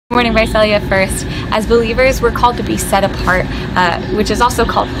Morning, Visalia. First, as believers, we're called to be set apart, which is also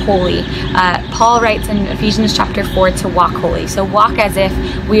called holy. Paul writes in Ephesians chapter 4 to walk holy. So walk as if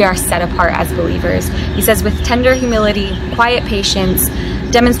we are set apart as believers. He says, with tender humility, quiet patience,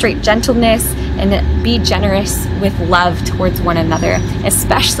 demonstrate gentleness, and be generous with love towards one another,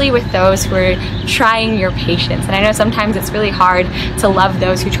 especially with those who are trying your patience. And I know sometimes it's really hard to love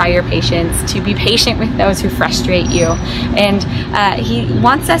those who try your patience, to be patient with those who frustrate you. And he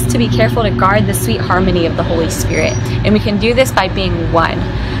wants us to be careful to guard the sweet harmony of the Holy Spirit. And we can do this by being one.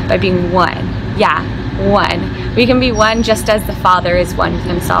 Yeah, one. We can be one just as the Father is one with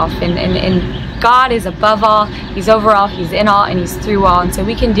himself. And God is above all, he's over all, he's in all, and he's through all. And so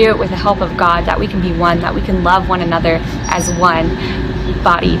we can do it with the help of God, that we can be one, that we can love one another as one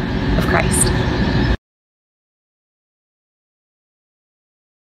body of Christ.